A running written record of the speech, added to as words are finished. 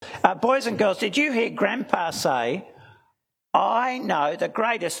Boys and girls, did you hear Grandpa say, I know the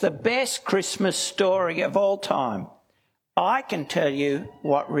greatest, the best Christmas story of all time? I can tell you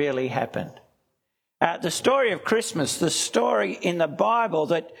what really happened. The story of Christmas, the story in the Bible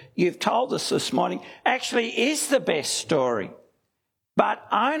that you've told us this morning, actually is the best story, but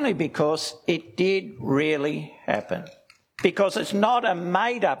only because it did really happen. Because it's not a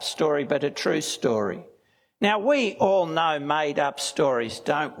made-up story, but a true story. Now, we all know made-up stories,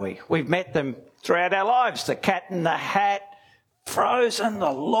 don't we? We've met them throughout our lives. The Cat in the Hat, Frozen,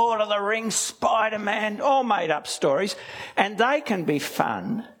 The Lord of the Rings, Spider-Man, all made-up stories. And they can be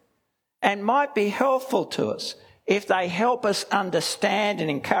fun and might be helpful to us if they help us understand and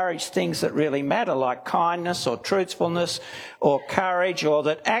encourage things that really matter, like kindness or truthfulness or courage, or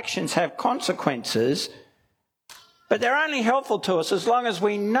that actions have consequences. But they're only helpful to us as long as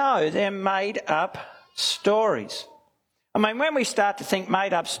we know they're made-up stories. I mean, when we start to think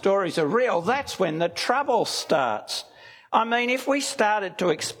made-up stories are real, that's when the trouble starts. I mean, if we started to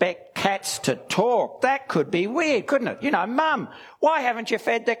expect cats to talk, that could be weird, couldn't it? You know, Mum, why haven't you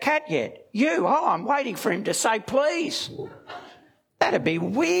fed the cat yet? I'm waiting for him to say please. That'd be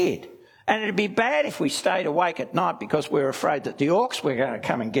weird. And it'd be bad if we stayed awake at night because we were afraid that the orcs were going to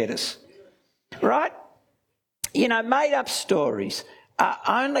come and get us. Right? You know, made-up stories are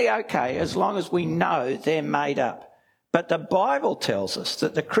only okay as long as we know they're made up. But the Bible tells us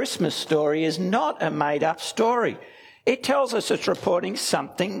that the Christmas story is not a made-up story. It tells us it's reporting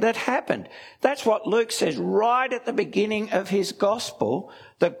something that happened. That's what Luke says right at the beginning of his gospel,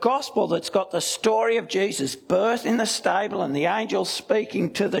 the gospel that's got the story of Jesus' birth in the stable and the angels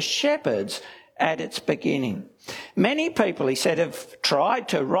speaking to the shepherds at its beginning. Many people, he said, have tried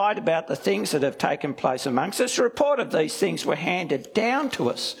to write about the things that have taken place amongst us. A report of these things were handed down to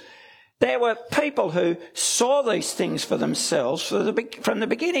us. There were people who saw these things for themselves from the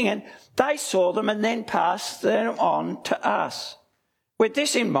beginning, and they saw them and then passed them on to us. With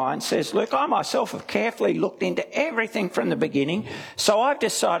this in mind, says Luke, I myself have carefully looked into everything from the beginning, so I've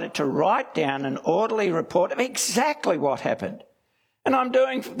decided to write down an orderly report of exactly what happened. And I'm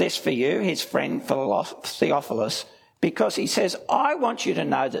doing this for you, his friend Theophilus, because he says, I want you to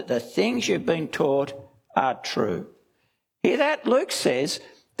know that the things you've been taught are true. Hear that? Luke says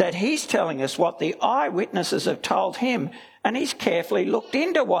that he's telling us what the eyewitnesses have told him, and he's carefully looked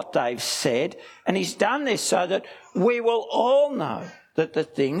into what they've said, and he's done this so that we will all know that the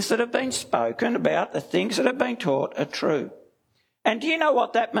things that have been spoken about, the things that have been taught, are true. And do you know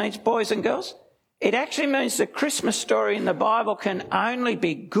what that means, boys and girls? It actually means the Christmas story in the Bible can only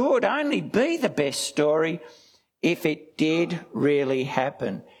be good, only be the best story if it did really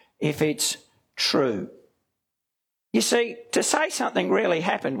happen, if it's true. You see, to say something really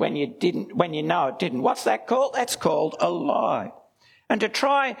happened when you know it didn't, what's that called? That's called a lie. And to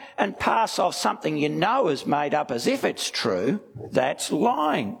try and pass off something you know is made up as if it's true, that's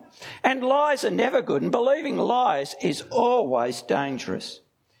lying. And lies are never good, and believing lies is always dangerous.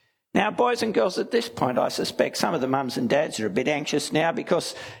 Now, boys and girls, at this point, I suspect some of the mums and dads are a bit anxious now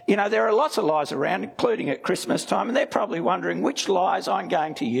because, you know, there are lots of lies around, including at Christmas time, and they're probably wondering which lies I'm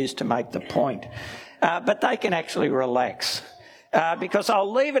going to use to make the point. But they can actually relax because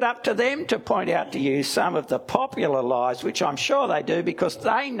I'll leave it up to them to point out to you some of the popular lies, which I'm sure they do because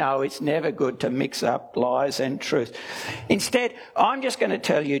they know it's never good to mix up lies and truth. Instead, I'm just going to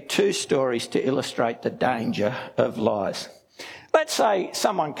tell you two stories to illustrate the danger of lies. Let's say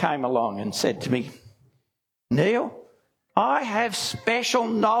someone came along and said to me, Neil, I have special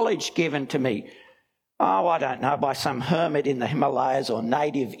knowledge given to me. Oh, I don't know, by some hermit in the Himalayas or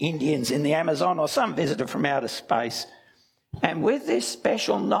native Indians in the Amazon or some visitor from outer space. And with this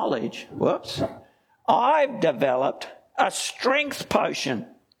special knowledge, I've developed a strength potion,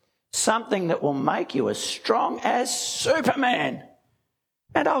 something that will make you as strong as Superman.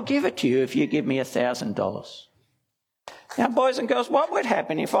 And I'll give it to you if you give me $1,000. Now, boys and girls, what would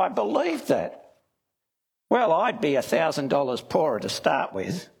happen if I believed that? Well, I'd be $1,000 poorer to start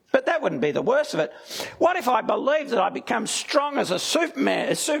with. But that wouldn't be the worst of it. What if I believed that I become strong as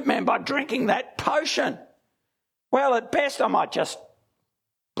Superman by drinking that potion? Well, at best I might just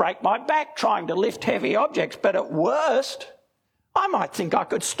break my back trying to lift heavy objects, but at worst I might think I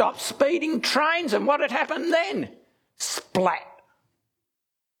could stop speeding trains, and what had happened then? Splat.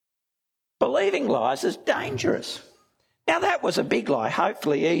 Believing lies is dangerous. Now that was a big lie,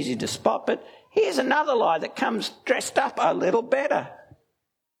 hopefully easy to spot, but here's another lie that comes dressed up a little better.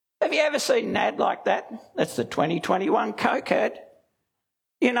 Have you ever seen an ad like that? That's the 2021 Coke ad.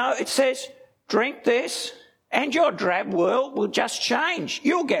 You know, it says, drink this and your drab world will just change.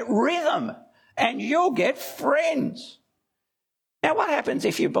 You'll get rhythm and you'll get friends. Now, what happens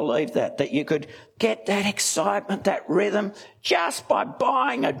if you believe that you could get that excitement, that rhythm, just by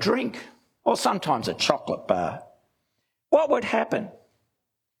buying a drink or sometimes a chocolate bar? What would happen?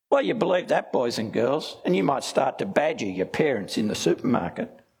 Well, you believe that, boys and girls, and you might start to badger your parents in the supermarket.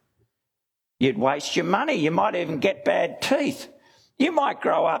 You'd waste your money. You might even get bad teeth. You might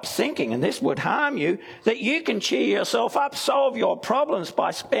grow up thinking, and this would harm you, that you can cheer yourself up, solve your problems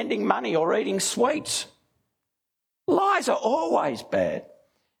by spending money or eating sweets. Lies are always bad,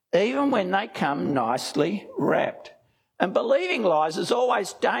 even when they come nicely wrapped. And believing lies is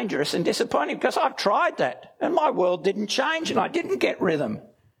always dangerous and disappointing, because I've tried that and my world didn't change and I didn't get rhythm.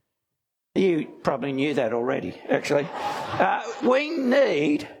 You probably knew that already, actually. We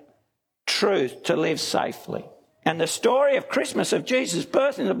need truth to live safely. And the story of Christmas, of Jesus'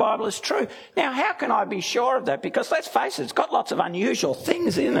 birth in the Bible, is true. Now, how can I be sure of that? Because let's face it, it's got lots of unusual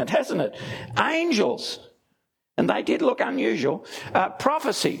things in it, hasn't it? Angels, and they did look unusual.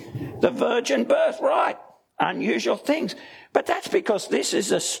 Prophecy, the virgin birth, right? Unusual things. But that's because this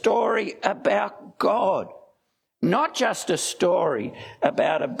is a story about God, not just a story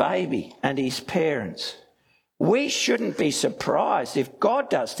about a baby and his parents. We shouldn't be surprised if God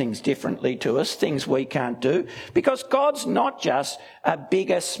does things differently to us, things we can't do, because God's not just a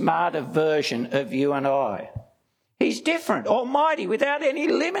bigger, smarter version of you and I. He's different, almighty, without any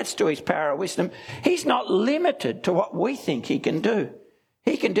limits to his power or wisdom. He's not limited to what we think he can do.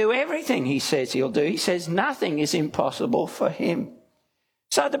 He can do everything he says he'll do. He says nothing is impossible for him.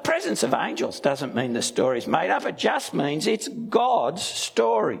 So the presence of angels doesn't mean the story's made up. It just means it's God's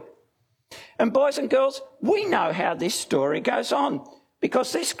story. And boys and girls, we know how this story goes on,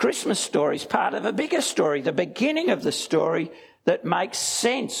 because this Christmas story is part of a bigger story, the beginning of the story that makes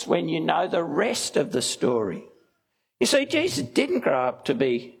sense when you know the rest of the story. You see, Jesus didn't grow up to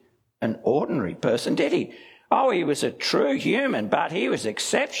be an ordinary person, did he? Oh, he was a true human, but he was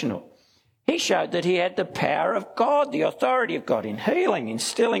exceptional. He showed that he had the power of God, the authority of God in healing, in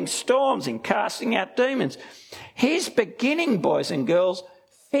stilling storms, in casting out demons. His beginning, boys and girls,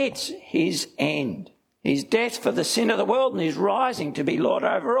 fits his end. His death for the sin of the world and his rising to be Lord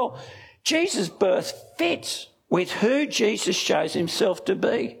over all. Jesus' birth fits with who Jesus shows himself to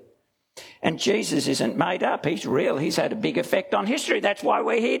be. And Jesus isn't made up. He's real. He's had a big effect on history. That's why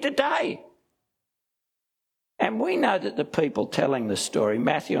we're here today. And we know that the people telling the story,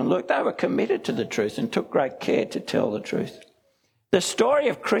 Matthew and Luke, they were committed to the truth and took great care to tell the truth. The story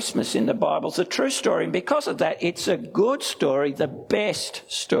of Christmas in the Bible is a true story, and because of that, it's a good story, the best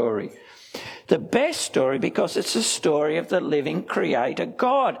story. The best story because it's a story of the living Creator,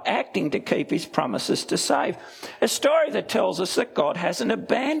 God, acting to keep his promises to save. A story that tells us that God hasn't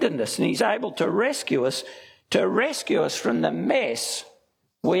abandoned us and he's able to rescue us from the mess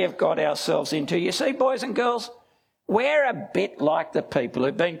we have got ourselves into. You see, boys and girls, we're a bit like the people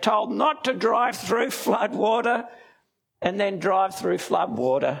who've been told not to drive through flood water and then drive through flood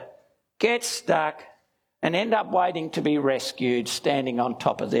water, get stuck and end up waiting to be rescued standing on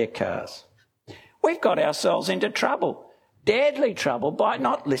top of their cars. We've got ourselves into trouble, deadly trouble, by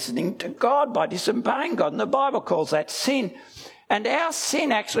not listening to God, by disobeying God. And the Bible calls that sin. And our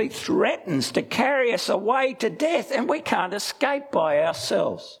sin actually threatens to carry us away to death, and we can't escape by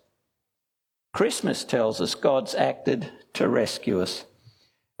ourselves. Christmas tells us God's acted to rescue us.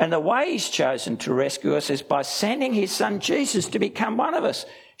 And the way he's chosen to rescue us is by sending his son Jesus to become one of us,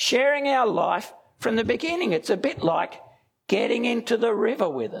 sharing our life from the beginning. It's a bit like getting into the river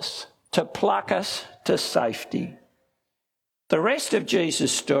with us to pluck us to safety. The rest of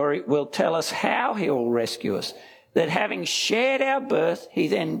Jesus' story will tell us how he will rescue us, that having shared our birth, he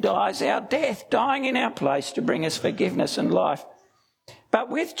then dies our death, dying in our place to bring us forgiveness and life. But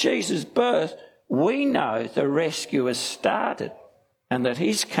with Jesus' birth, we know the rescue has started and that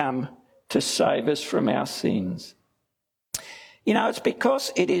he's come to save us from our sins. You know, it's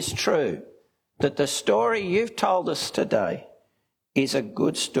because it is true that the story you've told us today is a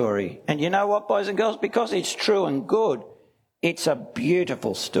good story. And you know what, boys and girls? Because it's true and good, it's a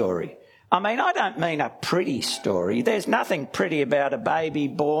beautiful story. I mean, I don't mean a pretty story. There's nothing pretty about a baby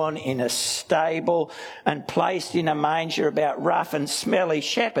born in a stable and placed in a manger, about rough and smelly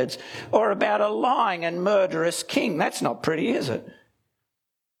shepherds, or about a lying and murderous king. That's not pretty, is it?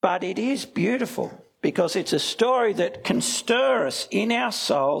 But it is beautiful because it's a story that can stir us in our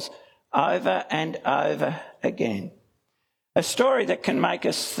souls over and over again. A story that can make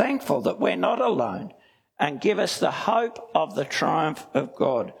us thankful that we're not alone and give us the hope of the triumph of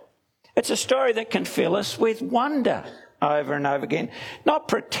God. It's a story that can fill us with wonder over and over again, not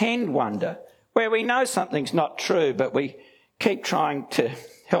pretend wonder, where we know something's not true, but we keep trying to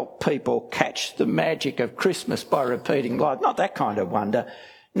help people catch the magic of Christmas by repeating life. Not that kind of wonder.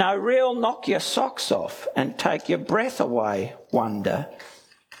 No, real knock your socks off and take your breath away wonder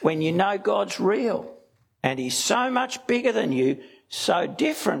when you know God's real and he's so much bigger than you, so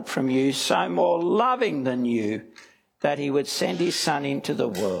different from you, so more loving than you, that he would send his son into the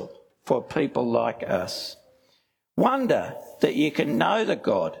world for people like us. Wonder that you can know the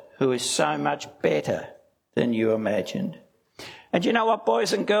God who is so much better than you imagined. And you know what,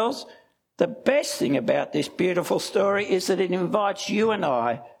 boys and girls? The best thing about this beautiful story is that it invites you and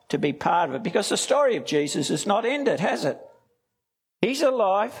I to be part of it, because the story of Jesus has not ended, has it? He's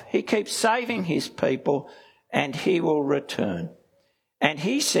alive, he keeps saving his people, and he will return. And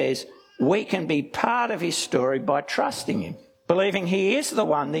he says we can be part of his story by trusting him, believing he is the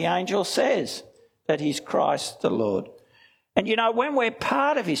one the angel says, that he's Christ the Lord. And you know, when we're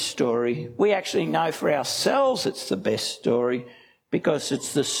part of his story, we actually know for ourselves it's the best story, because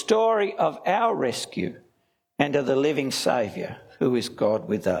it's the story of our rescue and of the living Saviour who is God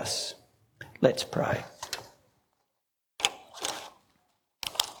with us. Let's pray.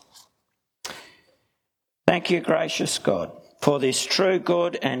 Thank you, gracious God, for this true,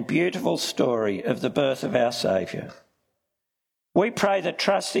 good and beautiful story of the birth of our Saviour. We pray that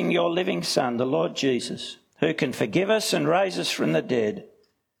trusting your living Son, the Lord Jesus, who can forgive us and raise us from the dead,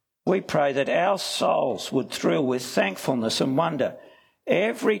 we pray that our souls would thrill with thankfulness and wonder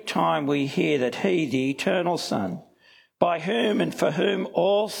every time we hear that he, the eternal Son, by whom and for whom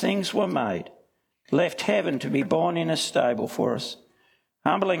all things were made, left heaven to be born in a stable for us,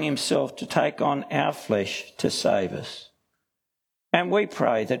 humbling himself to take on our flesh to save us. And we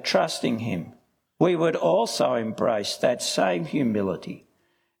pray that trusting him, we would also embrace that same humility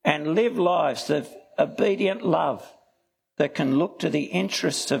and live lives of obedient love that can look to the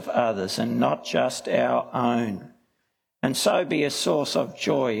interests of others and not just our own, and so be a source of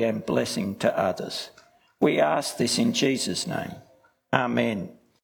joy and blessing to others. We ask this in Jesus' name. Amen.